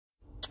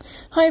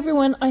Hi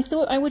everyone, I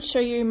thought I would show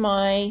you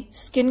my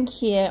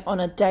skincare on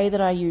a day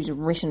that I use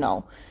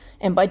retinol.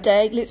 And by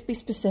day, let's be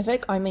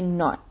specific, I mean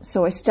night.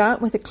 So I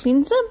start with a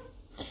cleanser.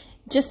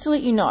 Just to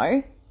let you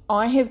know,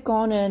 I have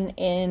gone in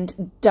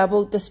and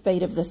doubled the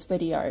speed of this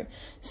video.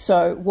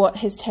 So what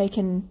has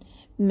taken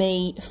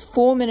me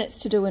 4 minutes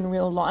to do in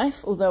real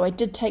life, although I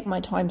did take my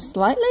time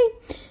slightly,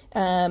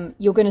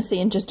 you're going to see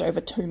in just over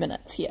 2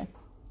 minutes here.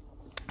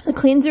 The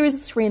cleanser is a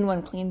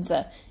 3-in-1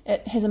 cleanser.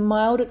 It has a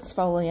mild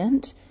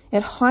exfoliant,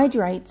 it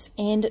hydrates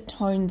and it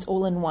tones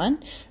all in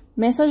one.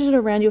 Massage it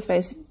around your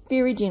face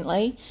very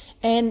gently,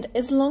 and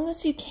as long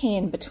as you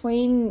can,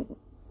 between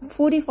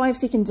 45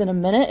 seconds and a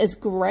minute is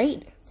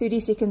great.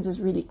 30 seconds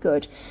is really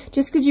good,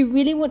 just because you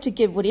really want to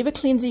give whatever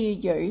cleanser you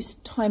use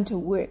time to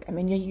work. I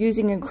mean, you're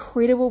using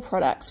incredible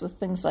products with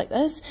things like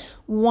this.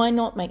 Why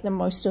not make the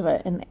most of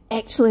it and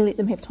actually let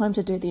them have time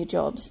to do their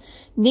jobs?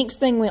 Next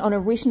thing, we're on a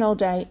retinol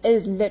day,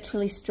 is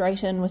literally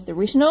straight in with the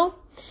retinol.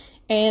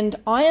 And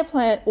I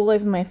apply it all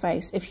over my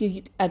face. If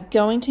you are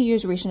going to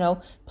use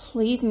retinol,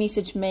 please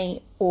message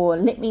me or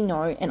let me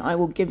know and I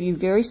will give you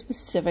very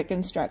specific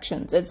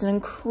instructions. It's an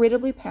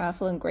incredibly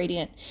powerful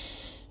ingredient.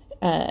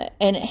 And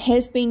it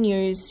has been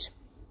used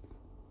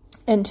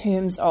in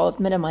terms of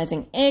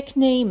minimizing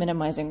acne,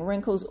 minimizing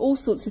wrinkles, all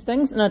sorts of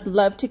things. And I'd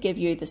love to give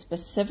you the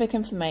specific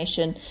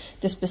information,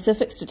 the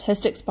specific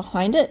statistics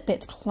behind it.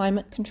 That's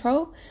climate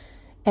control.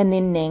 And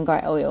then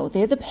Nangai oil.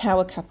 They're the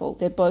power couple.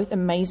 They're both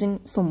amazing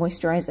for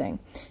moisturizing.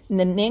 And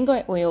the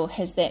Nangai oil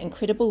has that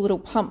incredible little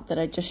pump that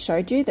I just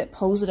showed you that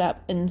pulls it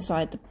up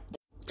inside the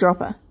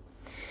dropper.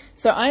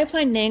 So I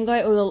apply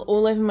Nangai oil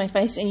all over my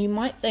face, and you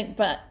might think,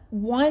 but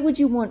why would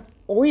you want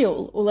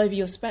oil all over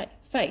your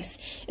face,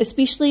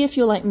 especially if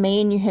you're like me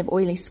and you have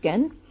oily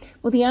skin?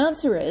 Well, the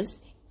answer is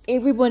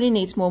everybody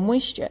needs more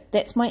moisture.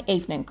 That's my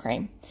evening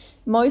cream.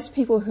 Most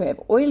people who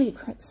have oily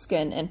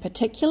skin in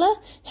particular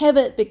have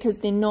it because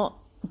they're not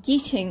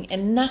getting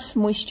enough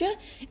moisture,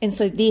 and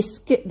so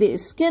their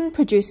skin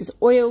produces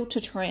oil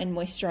to try and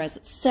moisturize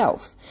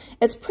itself.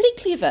 It's pretty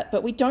clever,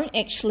 but we don't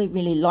actually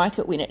really like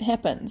it when it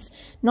happens.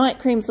 Night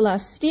cream's the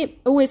last step.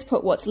 Always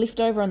put what's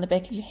left over on the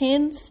back of your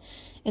hands.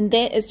 And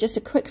that is just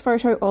a quick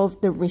photo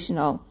of the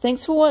retinol.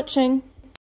 Thanks for watching.